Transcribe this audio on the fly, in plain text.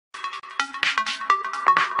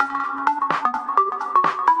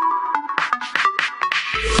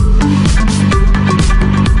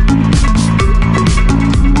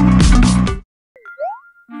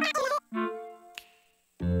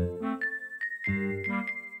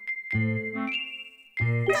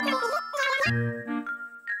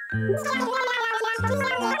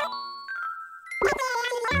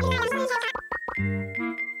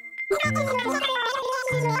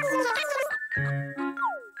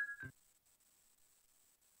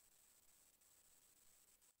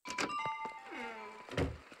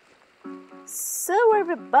So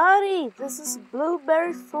everybody, this is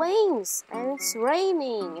Blueberry Flames and it's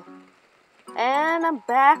raining. And I'm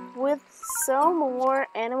back with some more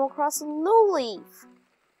Animal Crossing New Leaf.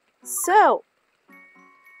 So,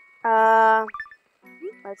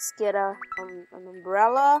 let's get an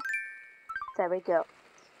umbrella. There we go.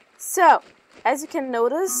 So, as you can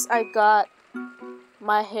notice, I got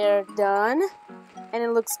my hair done and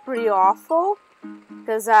it looks pretty awful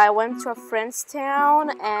because I went to a friend's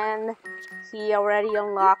town and he already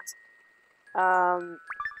unlocked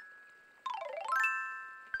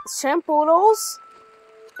shampoodles,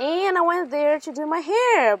 and I went there to do my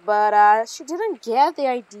hair, but she didn't get the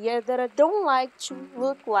idea that I don't like to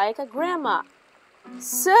look like a grandma.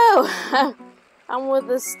 So I'm with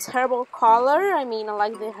this terrible color. I mean, I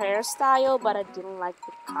like the hairstyle, but I didn't like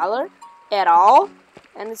the color at all,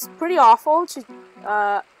 and it's pretty awful to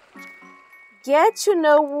get to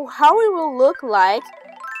know how it will look like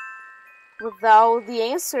without the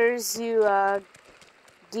answers you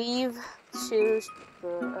give to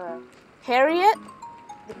Harriet,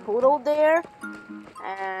 the poodle there.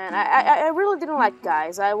 And I really didn't like,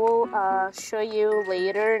 guys. I will show you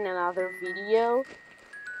later in another video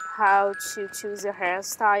how to choose your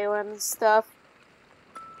hairstyle and stuff.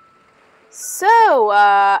 So,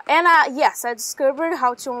 yes, I discovered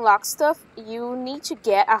how to unlock stuff. You need to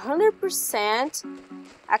get 100%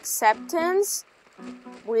 acceptance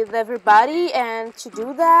with everybody, and to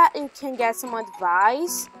do that, you can get some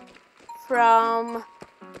advice from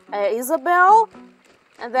Isabel.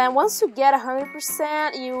 And then once you get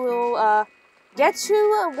 100%, you will get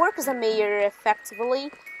to work as a mayor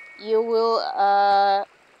effectively. You will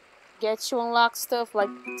get to unlock stuff like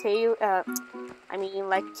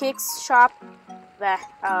like Kick's shop, that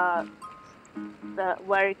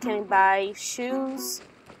where you can buy shoes,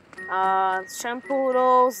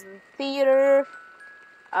 shampoodles, the theater,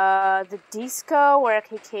 the disco where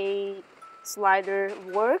KK Slider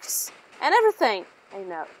works, and everything, I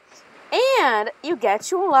know. And you get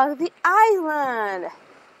to unlock the island.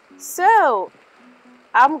 So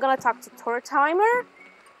I'm gonna talk to Tour Timer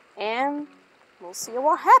and we'll see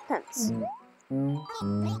what happens.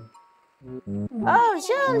 Oh,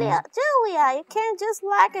 Julia, you can't just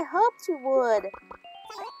like I hoped you would.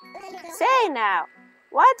 Say now,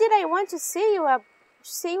 what did I want to see you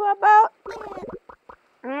about?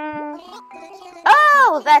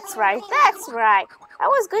 Oh, that's right. I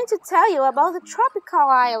was going to tell you about the tropical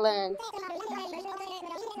island.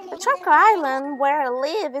 The tropical island where I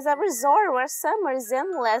live is a resort where summer is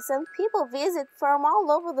endless and people visit from all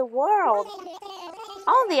over the world.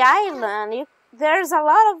 On the island, there's a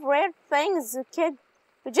lot of rare things you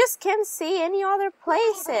just can't see any other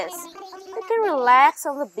places. You can relax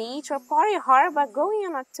on the beach or party hard by going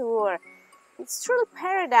on a tour. It's truly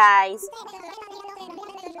paradise.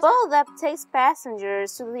 The boat that takes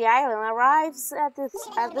passengers to the island arrives at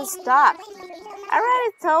this dock. I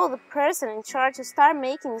already told the person in charge to start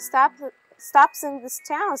making stops in this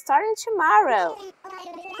town starting tomorrow.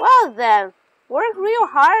 Well then, work real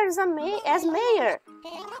hard as mayor.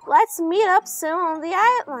 Let's meet up soon on the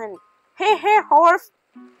island. Hey, Horf.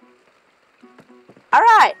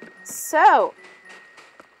 Alright, so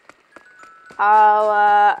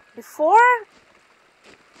before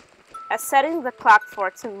setting the clock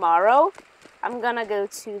for tomorrow, I'm gonna go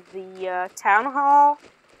to the town hall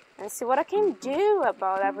and see what I can do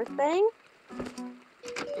about everything.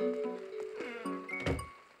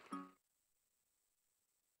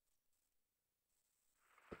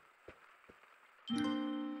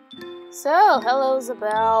 So, hello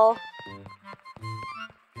Isabel.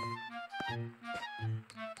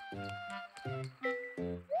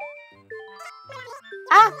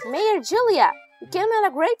 Ah, Mayor Julia, you came at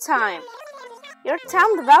a great time. Your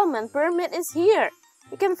town development permit is here.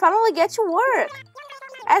 You can finally get to work.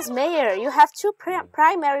 As mayor, you have two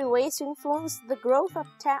primary ways to influence the growth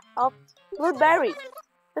of Blueberry.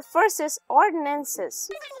 The first is ordinances.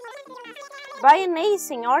 By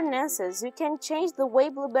enacting ordinances, you can change the way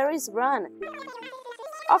blueberries run.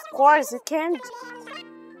 Of course, you can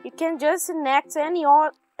just enact any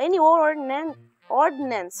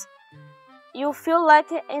ordinance you feel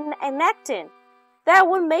like enacting. That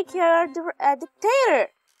would make you a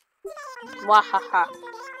dictator. Wahaha.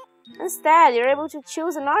 Instead, you're able to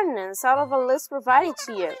choose an ordinance out of a list provided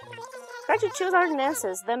to you. Try to choose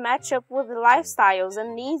ordinances that match up with the lifestyles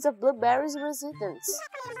and needs of Blueberry's residents.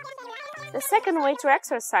 The second way to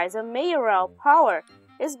exercise a mayoral power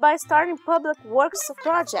is by starting public works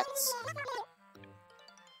projects.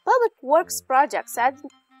 Public works projects add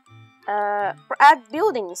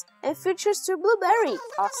buildings and features to Blueberry.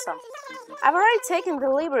 Awesome. I've already taken the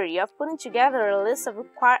liberty of putting together a list of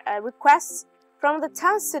requests from the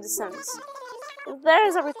town citizens. If there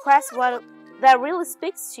is a request that really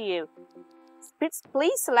speaks to you,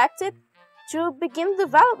 please select it to begin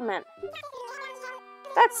development.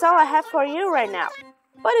 That's all I have for you right now.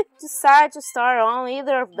 But if you decide to start on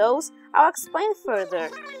either of those, I'll explain further.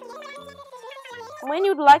 When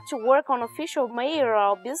you'd like to work on official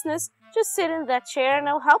mayoral business, just sit in that chair and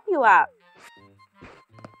I'll help you out.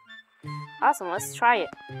 Awesome, let's try it.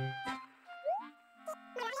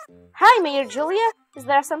 Hi, Mayor Julia. Is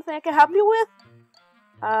there something I can help you with?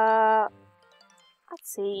 Let's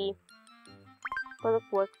see. Public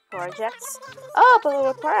work projects. Oh, public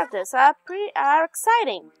work projects are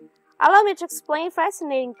exciting. Allow me to explain a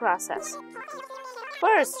fascinating process.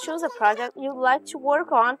 First, choose a project you'd like to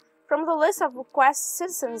work on from the list of requests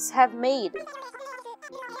citizens have made.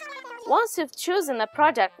 Once you've chosen a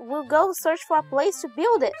project, we'll go search for a place to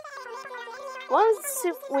build it. Once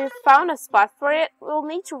we've found a spot for it, we'll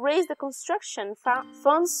need to raise the construction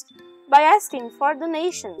funds by asking for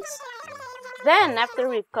donations. Then, after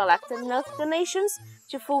we've collected enough donations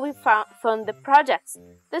to fully fund the projects,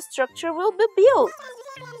 the structure will be built.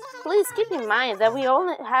 Please keep in mind that we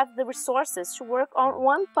only have the resources to work on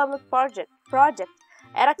one public project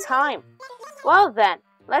at a time. Well then,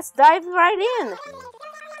 let's dive right in.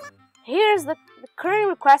 Here's the current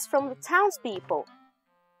request from the townspeople.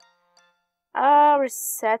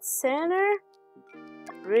 Reset center,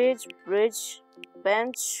 bridge,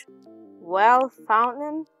 bench, well,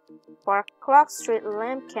 fountain, park clock, street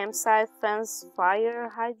lamp, campsite, fence, fire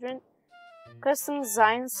hydrant, custom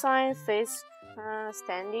design sign, face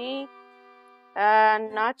standee,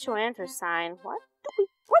 not to enter sign. What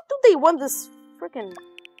do they want this freaking?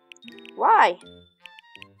 Why?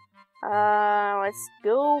 Let's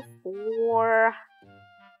go for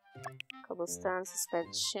cobblestone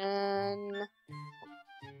suspension.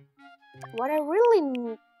 What I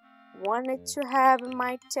really wanted to have in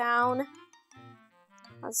my town.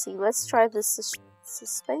 Let's see, let's try this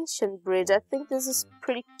suspension bridge. I think this is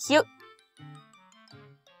pretty cute.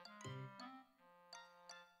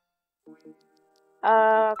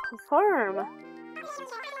 Confirm.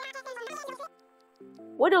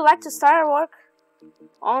 Would you like to start work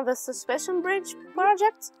on the suspension bridge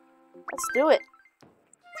project? Let's do it.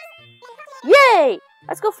 Yay!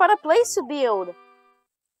 Let's go find a place to build.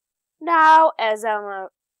 Now, as I'm a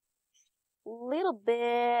little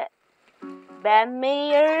bit bad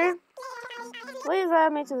mayor, please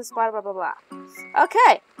add me to the spot, blah blah blah.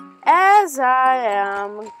 Okay, as I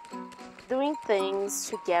am doing things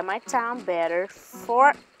to get my town better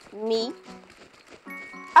for me,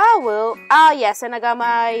 I will. Yes, and I got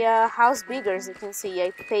my house bigger, as you can see.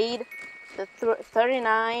 I paid the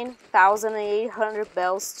 39,800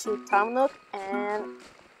 bells to Tom Nook, and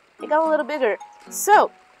it got a little bigger.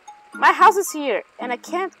 So, my house is here, and I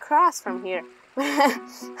can't cross from here.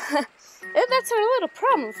 That's a little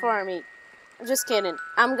problem for me. I'm just kidding.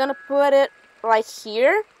 I'm gonna put it like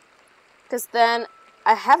here, because then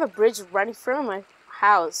I have a bridge right in front of my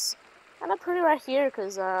house. And I put it right here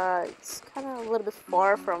because it's kind of a little bit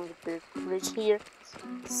far from the bridge here.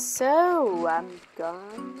 So I'm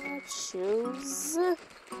gonna choose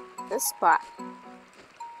this spot.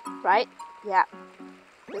 Right? Yeah.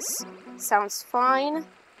 This sounds fine.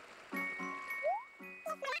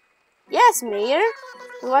 Yes, Mayor.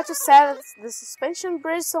 You want to set the suspension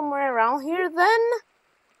bridge somewhere around here then?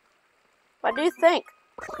 What do you think?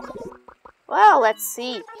 Well, let's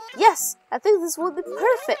see. Yes, I think this will be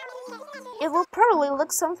perfect. It will probably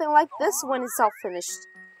look something like this when it's all finished.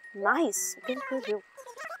 Nice. Good preview.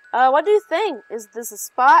 What do you think? Is this a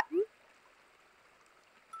spot?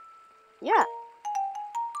 Yeah.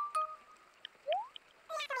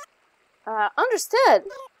 Understood.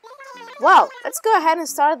 Well, let's go ahead and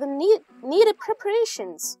start the needed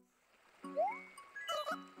preparations.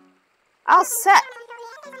 All set.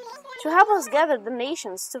 To help us gather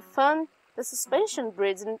donations to fund the suspension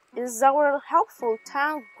bridge is our helpful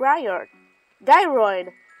town Gyroid,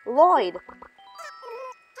 Lloyd.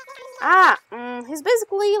 He's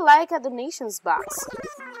basically like a donations box.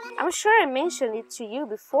 I'm sure I mentioned it to you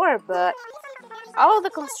before, but all of the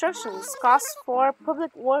constructions costs for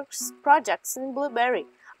public works projects in Blueberry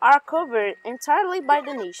are covered entirely by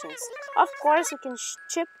donations. Of course, you can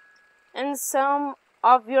chip in some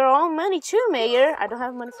of your own money too, Mayor. I don't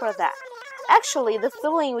have money for that. Actually, the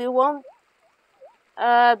feeling we won't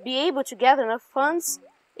be able to gather enough funds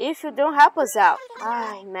if you don't help us out.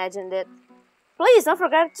 I imagined it. Please don't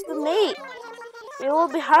forget to donate. It will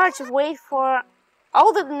be hard to wait for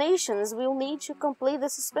all the donations we'll need to complete the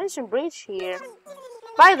suspension bridge here.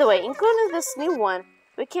 By the way, including this new one,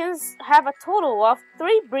 we can have a total of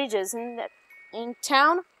 3 bridges in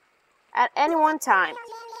town at any one time.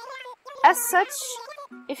 As such,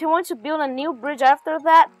 if you want to build a new bridge after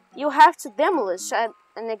that, you have to demolish an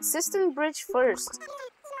existing bridge first.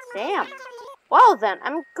 Damn. Well then,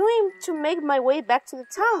 I'm going to make my way back to the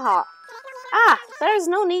town hall. Ah, there's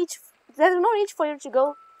no need for you to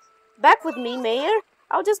go back with me, Mayor.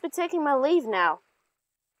 I'll just be taking my leave now.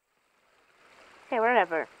 Okay,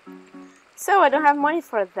 whatever. So I don't have money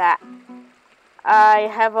for that. I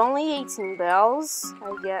have only 18 bells.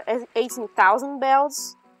 I get 18,000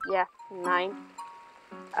 bells. Yeah, 9.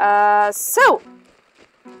 So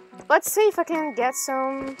let's see if I can get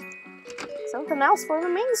something else for the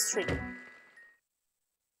main street.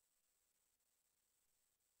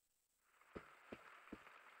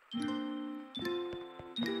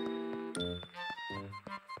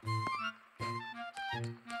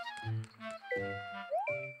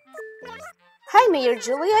 Hi, Mayor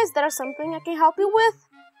Julia, is there something I can help you with?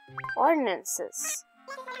 Ordinances.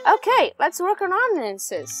 Okay, let's work on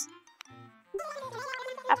ordinances.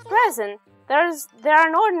 At present, there are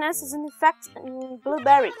no ordinances in effect in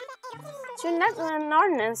Blueberry. To enact an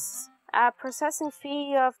ordinance, a processing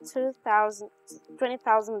fee of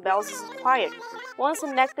 20,000 bells is required. Once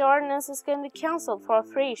enacted, ordinances can be cancelled for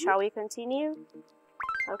free. Shall we continue?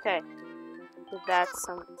 Okay. That's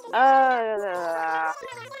some.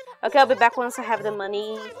 Okay, I'll be back once I have the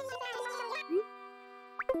money.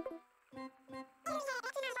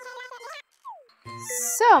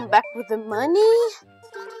 So I'm back with the money.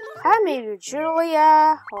 Hi, Mayor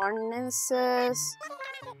Julia. Ordinances.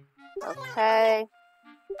 Okay.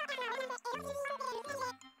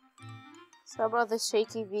 So about the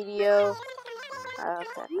shaky video.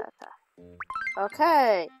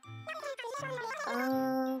 Okay.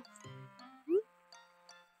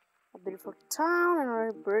 A beautiful town,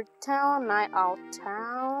 another bird town, night owl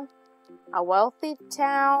town, a wealthy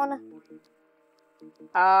town.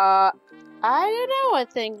 I don't know, I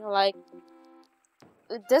think, like,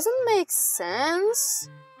 it doesn't make sense.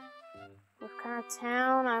 What kind of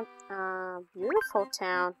town? A beautiful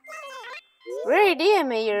town. Great idea,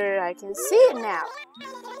 Mayor, I can see it now.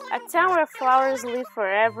 A town where flowers live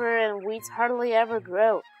forever and weeds hardly ever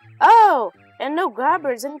grow. Oh, and no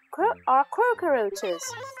garbage and or cockroaches.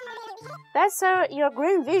 That's your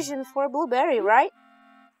grand vision for Blueberry, right?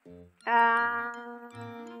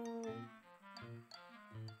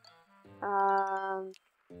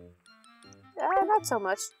 Not so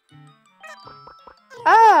much.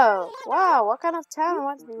 Oh, wow, what kind of town I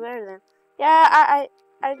want to be better then? Yeah,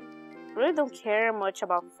 I really don't care much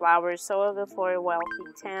about flowers, so I'll go for a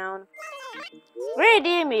wealthy town. Great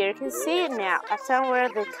idea, Mayor, you can see it now. A town where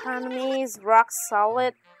the economy is rock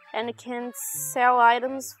solid and it can sell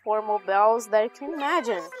items for more bells that you can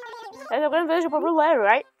imagine. That's a grand vision for Blueberry,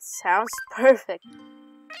 right? Sounds perfect.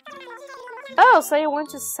 Oh, so you want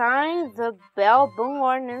to sign the Bell Boom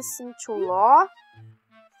Ordinance into law?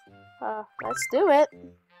 Let's do it.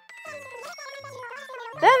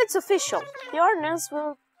 Then it's official. The ordinance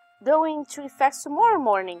will go into effect tomorrow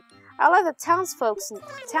morning. I'll let the townsfolk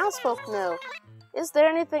know. Is there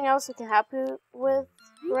anything else I can help you with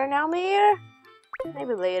right now, Mayor?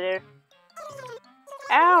 Maybe later.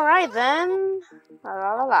 Alright then.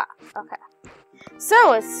 Okay.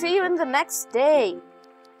 So, I'll see you in the next day.